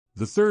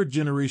The third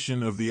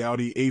generation of the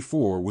Audi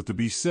A4 with the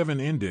B7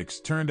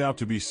 index turned out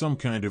to be some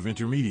kind of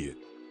intermediate.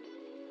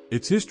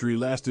 Its history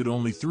lasted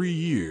only 3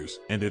 years,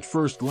 and at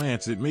first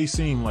glance it may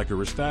seem like a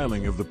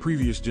restyling of the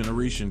previous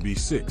generation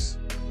B6.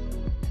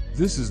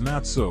 This is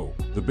not so.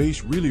 The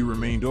base really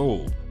remained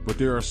old, but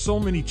there are so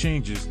many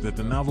changes that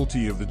the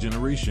novelty of the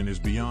generation is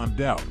beyond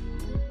doubt.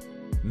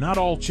 Not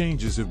all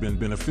changes have been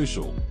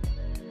beneficial.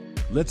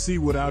 Let's see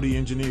what Audi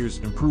engineers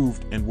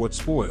improved and what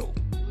spoiled.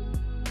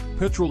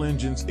 Petrol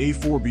engines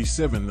A4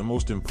 B7, the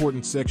most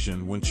important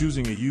section when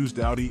choosing a used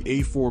Audi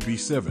A4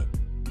 B7.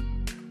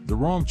 The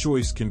wrong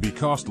choice can be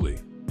costly,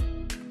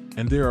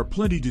 and there are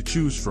plenty to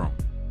choose from.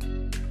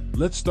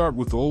 Let's start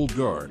with the old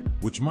guard,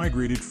 which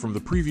migrated from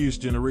the previous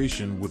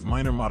generation with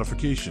minor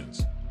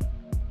modifications.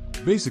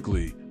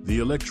 Basically, the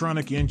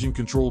electronic engine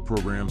control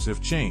programs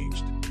have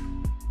changed.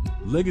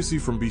 Legacy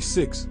from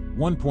B6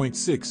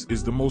 1.6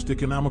 is the most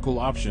economical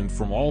option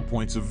from all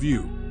points of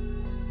view.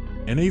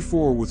 An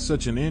A4 with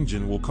such an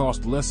engine will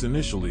cost less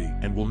initially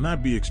and will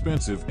not be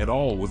expensive at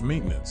all with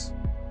maintenance.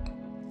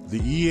 The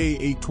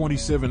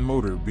EA827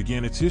 motor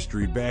began its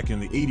history back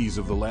in the 80s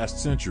of the last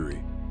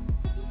century.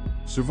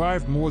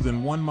 Survived more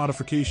than one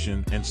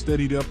modification and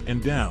steadied up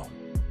and down.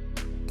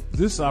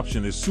 This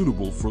option is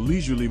suitable for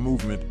leisurely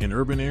movement in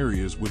urban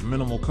areas with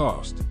minimal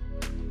cost.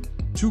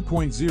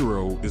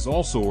 2.0 is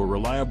also a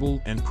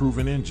reliable and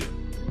proven engine.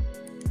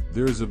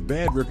 There is a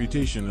bad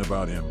reputation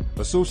about him,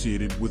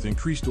 associated with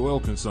increased oil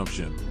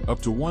consumption, up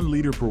to 1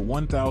 liter per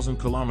 1,000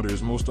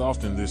 kilometers. Most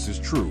often this is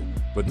true,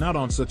 but not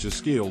on such a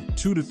scale.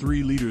 2 to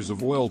 3 liters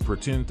of oil per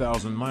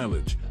 10,000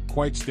 mileage,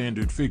 quite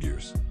standard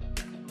figures.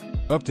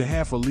 Up to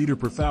half a liter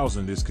per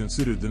 1,000 is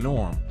considered the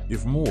norm.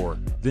 If more,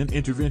 then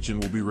intervention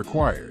will be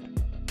required.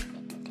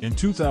 In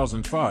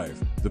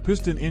 2005, the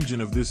piston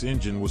engine of this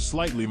engine was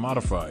slightly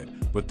modified,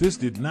 but this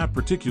did not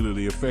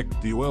particularly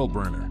affect the oil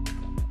burner.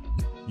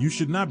 You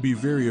should not be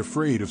very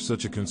afraid of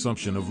such a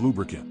consumption of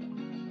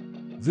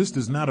lubricant. This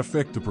does not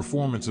affect the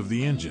performance of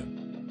the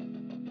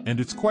engine. And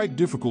it's quite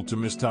difficult to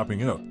miss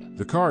topping up.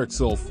 The car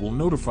itself will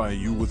notify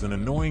you with an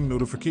annoying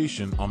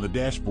notification on the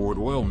dashboard.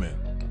 Oil min.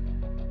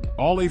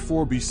 All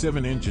A4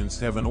 B7 engines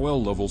have an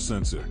oil level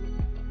sensor.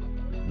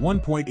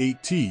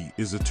 1.8T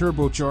is a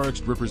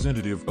turbocharged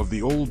representative of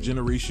the old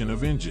generation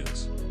of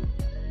engines.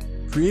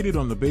 Created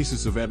on the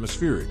basis of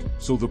atmospheric,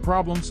 so the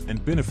problems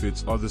and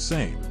benefits are the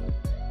same.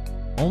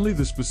 Only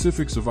the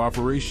specifics of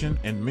operation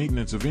and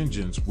maintenance of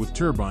engines with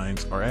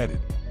turbines are added.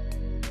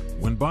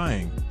 When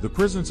buying, the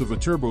presence of a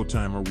turbo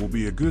timer will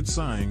be a good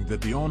sign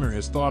that the owner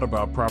has thought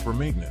about proper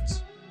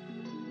maintenance.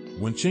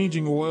 When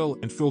changing oil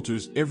and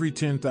filters every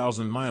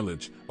 10,000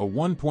 mileage, a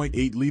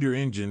 1.8-liter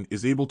engine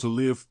is able to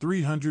live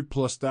 300,000+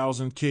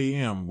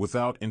 km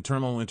without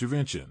internal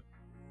intervention.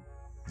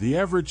 The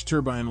average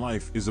turbine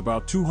life is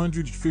about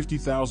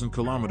 250,000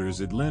 kilometers.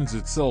 It lends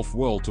itself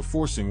well to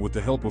forcing with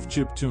the help of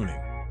chip tuning.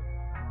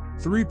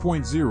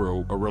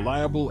 3.0, a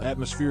reliable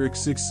atmospheric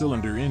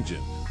 6-cylinder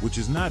engine, which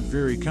is not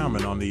very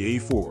common on the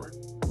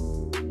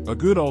A4. A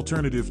good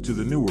alternative to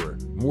the newer,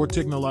 more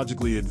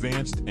technologically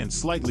advanced and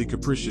slightly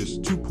capricious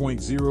 2.0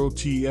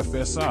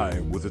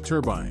 TFSI with a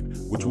turbine,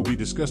 which will be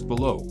discussed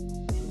below.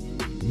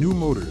 New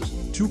motors,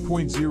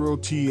 2.0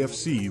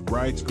 TFC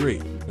rides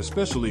great,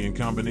 especially in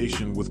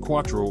combination with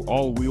Quattro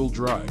all-wheel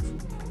drive.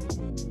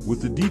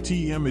 With the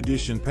DTM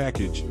Edition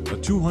package, a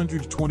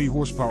 220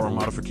 horsepower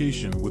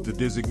modification with the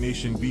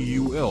designation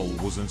BUL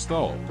was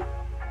installed.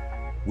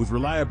 With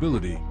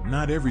reliability,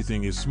 not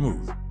everything is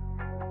smooth.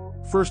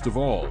 First of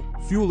all,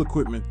 fuel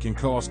equipment can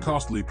cause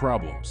costly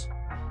problems.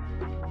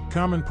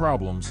 Common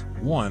problems: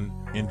 1.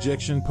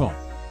 Injection pump.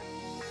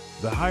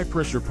 The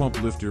high-pressure pump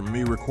lifter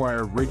may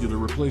require regular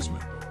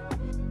replacement.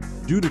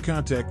 Due to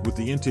contact with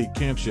the intake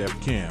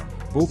camshaft cam,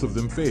 both of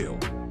them fail.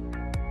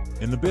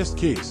 In the best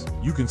case,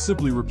 you can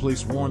simply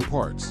replace worn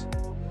parts.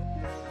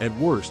 At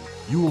worst,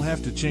 you will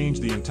have to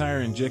change the entire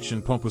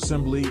injection pump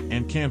assembly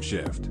and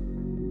camshaft.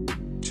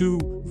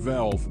 2.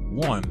 Valve.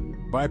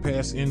 1.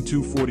 Bypass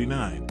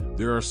N249.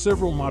 There are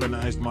several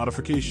modernized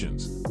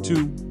modifications.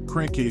 2.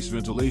 Crankcase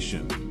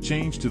ventilation.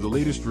 Change to the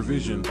latest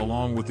revision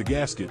along with the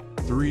gasket.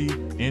 3.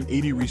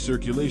 N80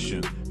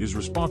 recirculation is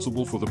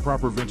responsible for the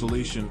proper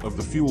ventilation of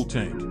the fuel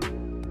tank.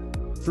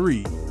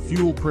 3.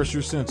 Fuel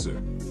pressure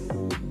sensor.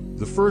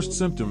 The first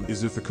symptom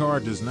is if the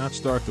car does not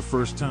start the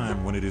first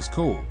time when it is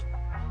cold.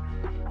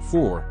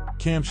 4.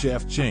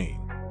 Camshaft chain.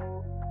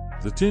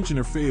 The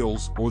tensioner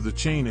fails or the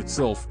chain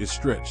itself is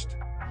stretched,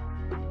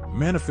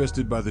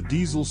 manifested by the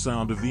diesel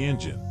sound of the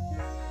engine.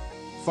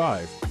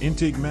 5.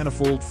 Intake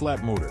manifold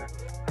flat motor.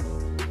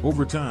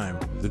 Over time,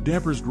 the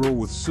dampers grow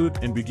with soot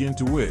and begin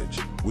to wedge,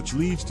 which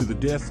leads to the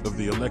death of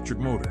the electric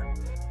motor.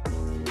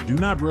 Do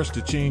not rush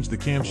to change the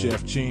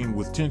camshaft chain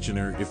with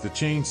tensioner if the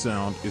chain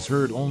sound is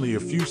heard only a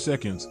few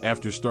seconds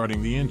after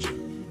starting the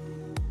engine.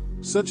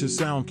 Such a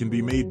sound can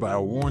be made by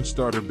a worn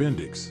starter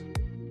Bendix.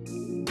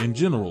 In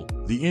general,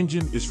 the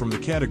engine is from the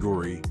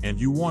category and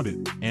you want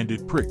it, and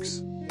it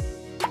pricks.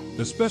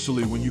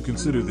 Especially when you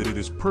consider that it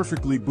is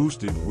perfectly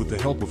boosted with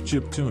the help of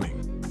chip tuning.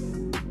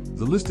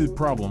 The listed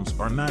problems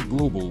are not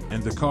global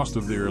and the cost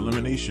of their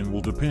elimination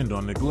will depend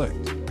on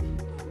neglect.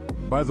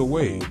 By the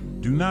way,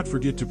 do not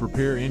forget to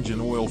prepare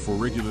engine oil for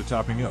regular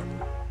topping up.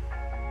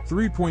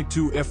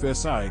 3.2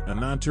 FSI, a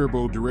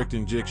non-turbo direct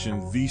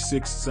injection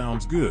V6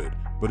 sounds good,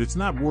 but it's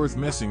not worth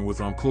messing with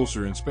on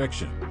closer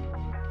inspection.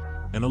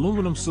 An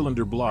aluminum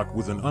cylinder block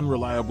with an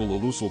unreliable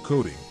alusyl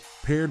coating,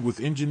 paired with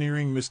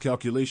engineering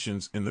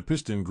miscalculations in the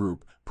piston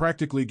group,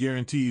 practically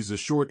guarantees a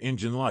short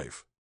engine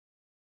life.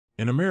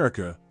 In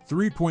America,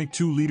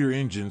 3.2-liter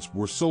engines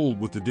were sold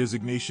with the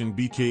designation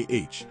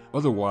BKH,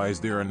 otherwise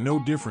there are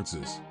no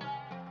differences.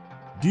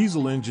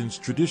 Diesel engines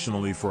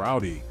traditionally for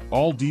Audi,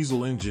 all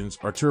diesel engines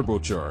are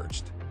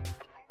turbocharged.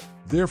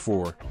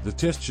 Therefore, the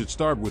test should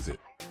start with it.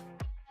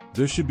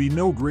 There should be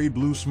no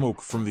gray-blue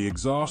smoke from the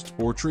exhaust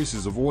or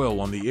traces of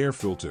oil on the air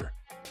filter.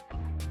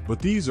 But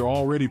these are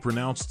already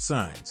pronounced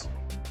signs.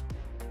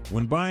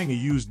 When buying a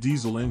used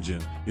diesel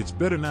engine, it's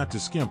better not to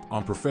skimp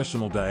on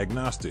professional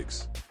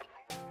diagnostics.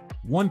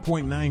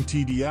 1.9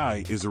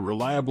 TDI is a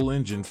reliable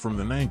engine from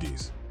the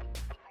 90s.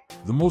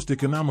 The most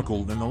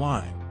economical in the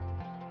line.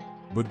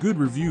 But good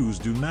reviews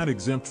do not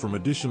exempt from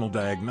additional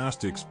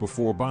diagnostics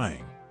before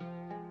buying.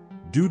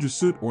 Due to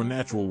soot or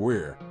natural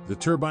wear, the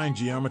turbine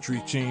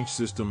geometry change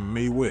system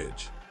may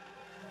wedge.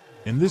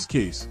 In this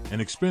case, an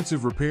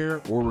expensive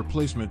repair or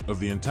replacement of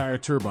the entire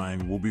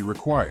turbine will be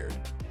required.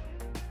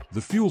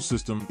 The fuel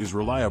system is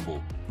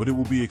reliable, but it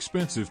will be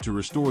expensive to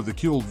restore the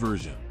killed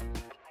version.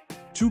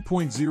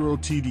 2.0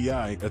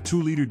 TDI, a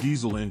 2-liter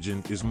diesel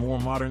engine, is more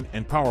modern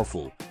and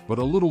powerful, but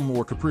a little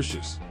more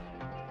capricious.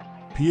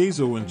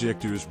 Piezo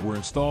injectors were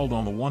installed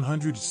on the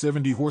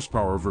 170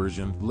 horsepower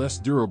version, less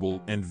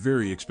durable and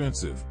very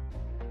expensive.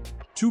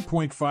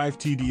 2.5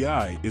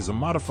 TDI is a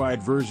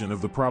modified version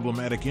of the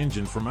problematic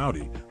engine from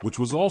Audi, which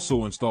was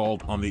also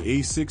installed on the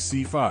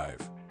A6 C5.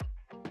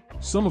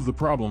 Some of the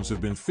problems have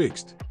been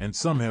fixed, and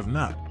some have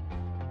not.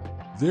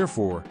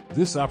 Therefore,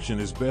 this option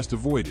is best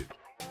avoided.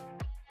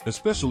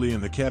 Especially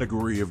in the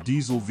category of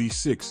diesel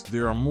V6,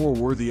 there are more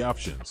worthy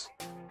options.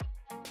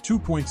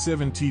 2.7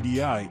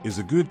 TDI is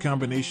a good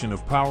combination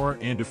of power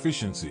and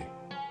efficiency.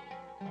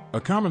 A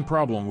common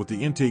problem with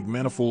the intake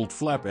manifold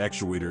flap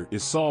actuator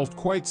is solved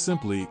quite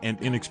simply and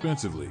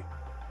inexpensively.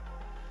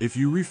 If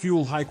you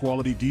refuel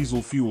high-quality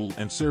diesel fuel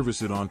and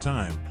service it on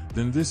time,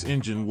 then this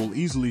engine will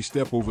easily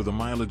step over the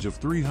mileage of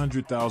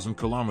 300,000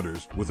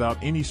 kilometers without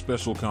any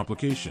special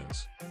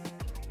complications.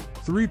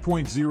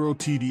 3.0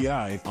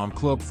 TDI. On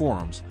club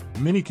forums,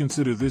 many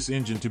consider this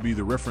engine to be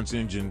the reference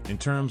engine in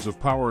terms of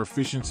power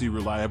efficiency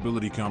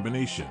reliability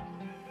combination.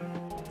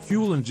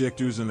 Fuel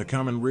injectors in the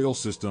common rail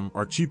system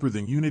are cheaper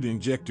than unit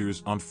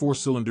injectors on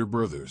 4-cylinder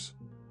Brothers.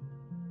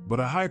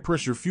 But a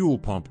high-pressure fuel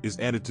pump is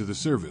added to the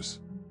service.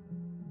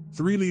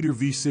 3-liter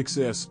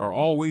V6s are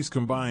always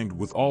combined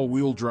with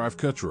all-wheel drive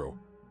Cutro.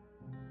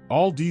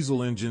 All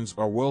diesel engines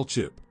are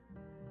well-chip.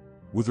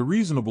 With a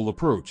reasonable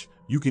approach,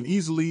 you can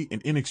easily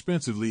and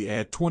inexpensively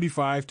add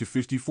 25 to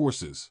 50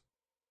 forces.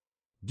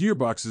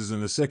 Gearboxes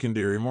in the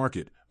secondary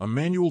market, a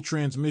manual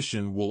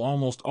transmission will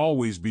almost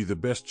always be the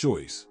best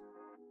choice.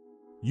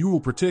 You will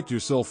protect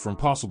yourself from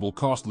possible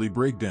costly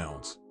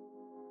breakdowns,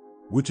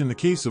 which in the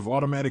case of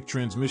automatic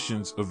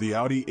transmissions of the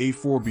Audi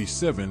A4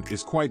 B7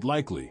 is quite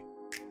likely.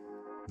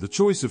 The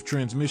choice of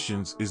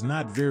transmissions is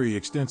not very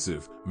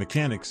extensive: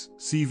 mechanics,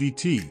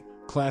 CVT,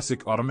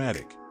 classic,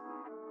 automatic.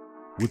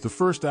 With the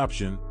first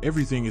option,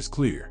 everything is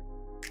clear.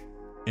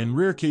 In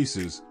rare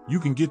cases, you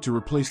can get to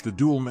replace the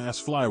dual-mass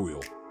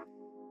flywheel.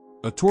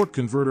 A torque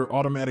converter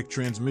automatic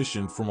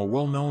transmission from a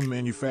well-known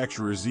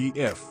manufacturer,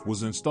 ZF,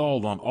 was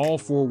installed on all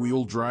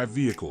 4-wheel drive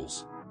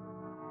vehicles.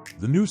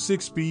 The new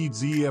 6-speed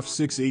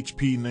ZF6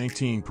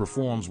 HP19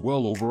 performs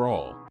well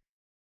overall.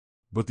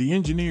 But the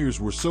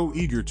engineers were so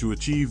eager to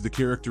achieve the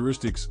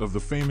characteristics of the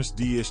famous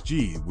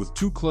DSG with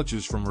 2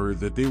 clutches from her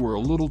that they were a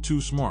little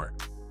too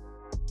smart.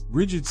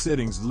 Rigid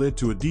settings led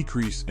to a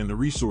decrease in the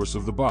resource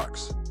of the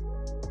box.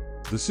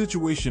 The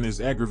situation is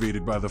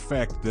aggravated by the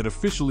fact that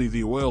officially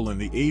the oil in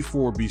the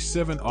A4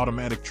 B7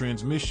 automatic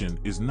transmission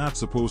is not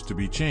supposed to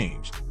be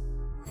changed.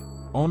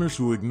 Owners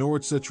who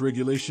ignored such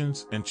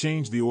regulations and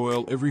changed the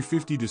oil every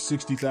 50 to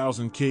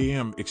 60,000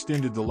 km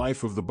extended the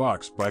life of the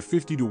box by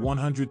 50 to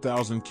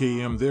 100,000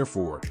 km.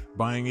 Therefore,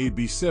 buying a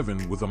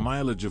B7 with a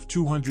mileage of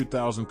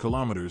 200,000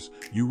 kilometers,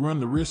 you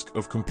run the risk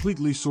of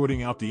completely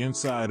sorting out the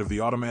inside of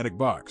the automatic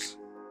box.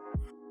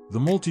 The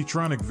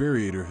Multitronic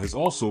variator has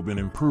also been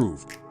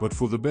improved, but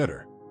for the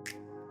better.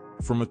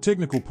 From a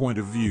technical point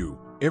of view,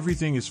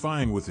 everything is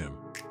fine with him.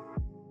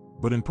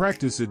 But in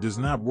practice it does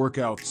not work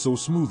out so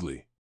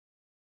smoothly.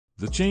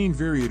 The chain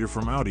variator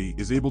from Audi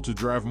is able to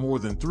drive more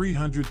than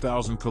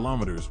 300,000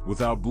 kilometers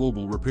without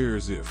global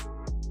repairs if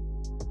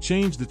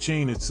change the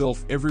chain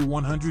itself every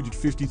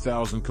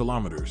 150,000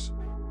 kilometers.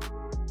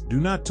 Do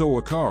not tow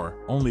a car,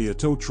 only a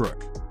tow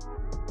truck.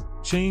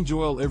 Change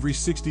oil every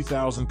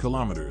 60,000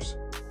 kilometers.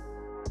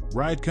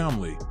 Ride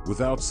calmly,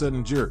 without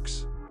sudden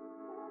jerks.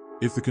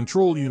 If the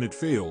control unit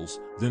fails,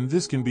 then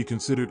this can be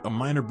considered a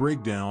minor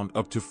breakdown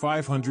up to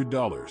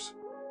 $500.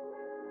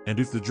 And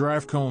if the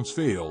drive cones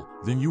fail,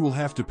 then you will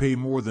have to pay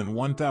more than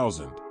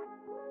 $1,000.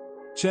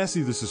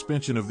 Chassis. The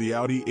suspension of the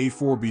Audi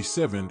A4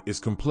 B7 is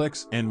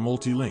complex and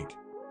multi-link.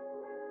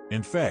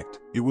 In fact,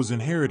 it was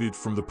inherited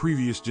from the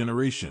previous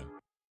generation.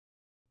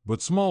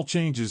 But small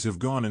changes have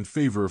gone in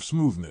favor of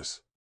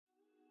smoothness.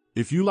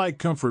 If you like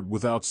comfort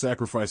without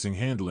sacrificing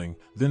handling,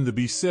 then the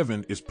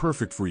B7 is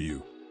perfect for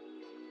you.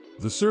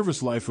 The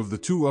service life of the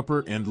two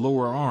upper and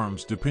lower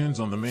arms depends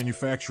on the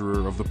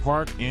manufacturer of the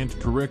part and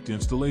correct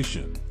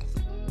installation.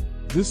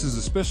 This is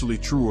especially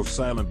true of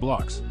silent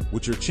blocks,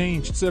 which are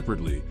changed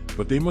separately,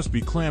 but they must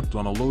be clamped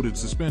on a loaded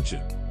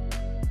suspension.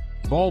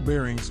 Ball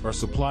bearings are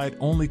supplied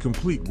only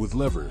complete with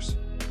levers,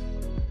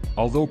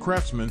 although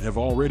craftsmen have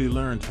already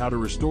learned how to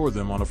restore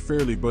them on a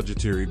fairly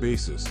budgetary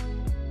basis.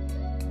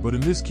 But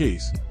in this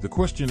case, the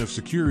question of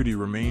security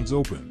remains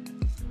open.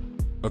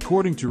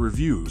 According to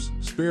reviews,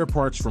 spare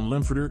parts from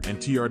Lemfurter and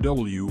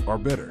TRW are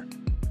better.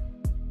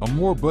 A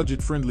more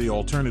budget-friendly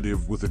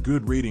alternative with a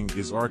good rating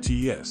is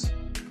RTS.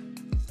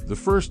 The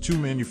first two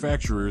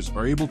manufacturers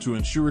are able to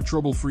ensure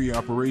trouble-free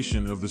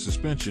operation of the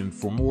suspension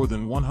for more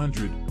than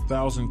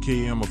 100,000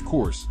 km. Of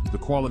course, the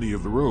quality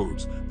of the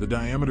roads, the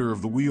diameter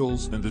of the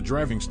wheels, and the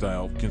driving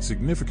style can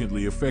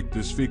significantly affect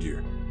this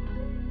figure.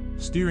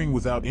 Steering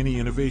without any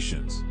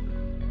innovations.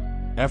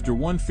 After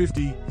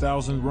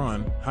 150,000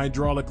 run,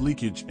 hydraulic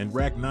leakage and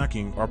rack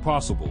knocking are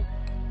possible.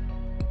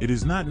 It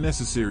is not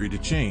necessary to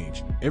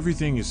change,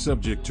 everything is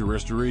subject to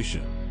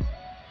restoration.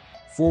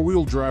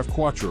 Four-wheel drive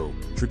Quattro,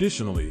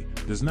 traditionally,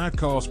 does not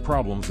cause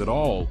problems at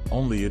all,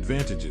 only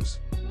advantages.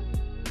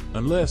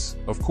 Unless,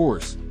 of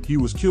course, he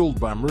was killed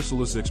by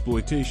merciless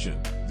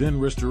exploitation, then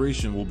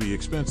restoration will be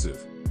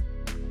expensive.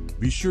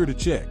 Be sure to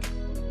check.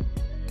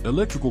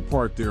 Electrical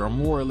part. There are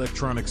more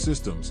electronic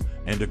systems,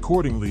 and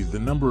accordingly the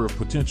number of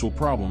potential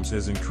problems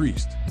has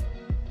increased.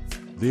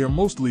 They are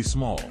mostly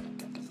small.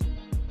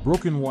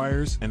 Broken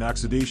wires and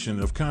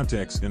oxidation of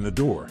contacts in the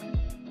door.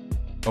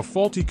 A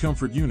faulty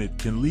comfort unit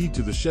can lead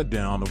to the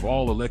shutdown of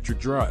all electric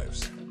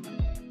drives.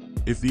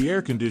 If the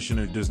air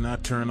conditioner does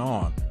not turn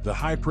on, the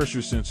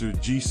high-pressure sensor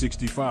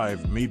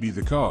G65 may be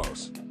the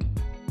cause.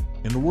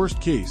 In the worst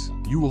case,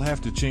 you will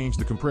have to change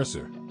the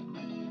compressor.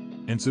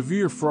 In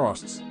severe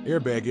frosts,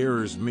 airbag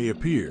errors may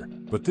appear,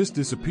 but this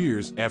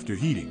disappears after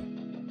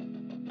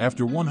heating.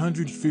 After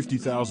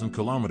 150,000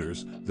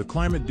 kilometers, the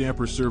climate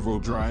damper servo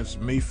drives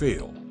may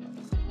fail.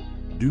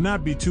 Do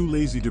not be too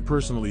lazy to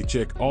personally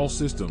check all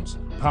systems,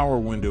 power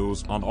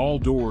windows on all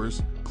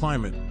doors,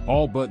 climate,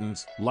 all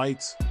buttons,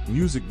 lights,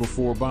 music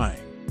before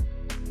buying.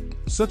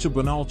 Such a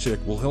banal check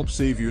will help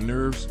save your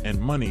nerves and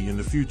money in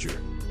the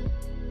future.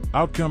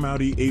 Outcome.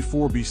 Audi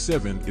A4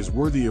 B7 is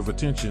worthy of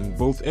attention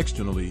both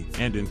externally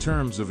and in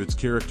terms of its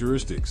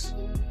characteristics.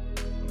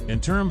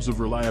 In terms of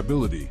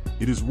reliability,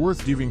 it is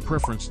worth giving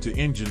preference to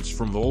engines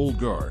from the old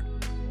guard.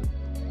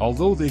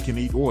 Although they can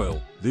eat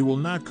oil, they will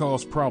not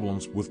cause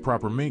problems with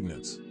proper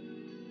maintenance.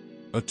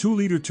 A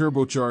 2-liter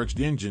turbocharged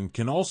engine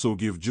can also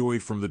give joy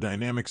from the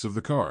dynamics of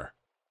the car.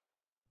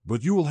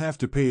 But you will have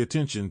to pay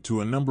attention to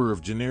a number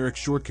of generic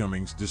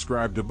shortcomings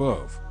described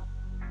above.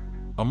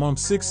 Among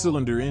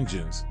 6-cylinder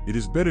engines, it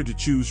is better to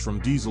choose from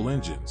diesel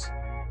engines,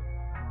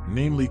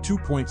 namely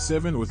 2.7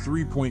 or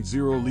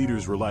 3.0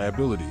 liters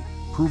reliability,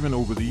 proven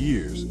over the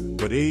years,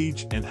 but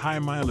age and high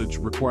mileage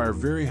require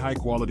very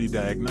high-quality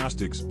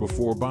diagnostics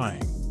before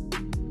buying.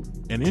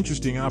 An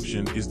interesting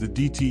option is the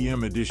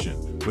DTM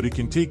edition, but it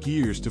can take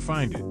years to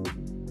find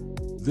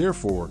it.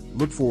 Therefore,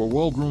 look for a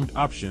well-groomed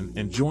option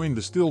and join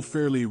the still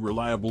fairly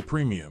reliable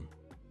premium.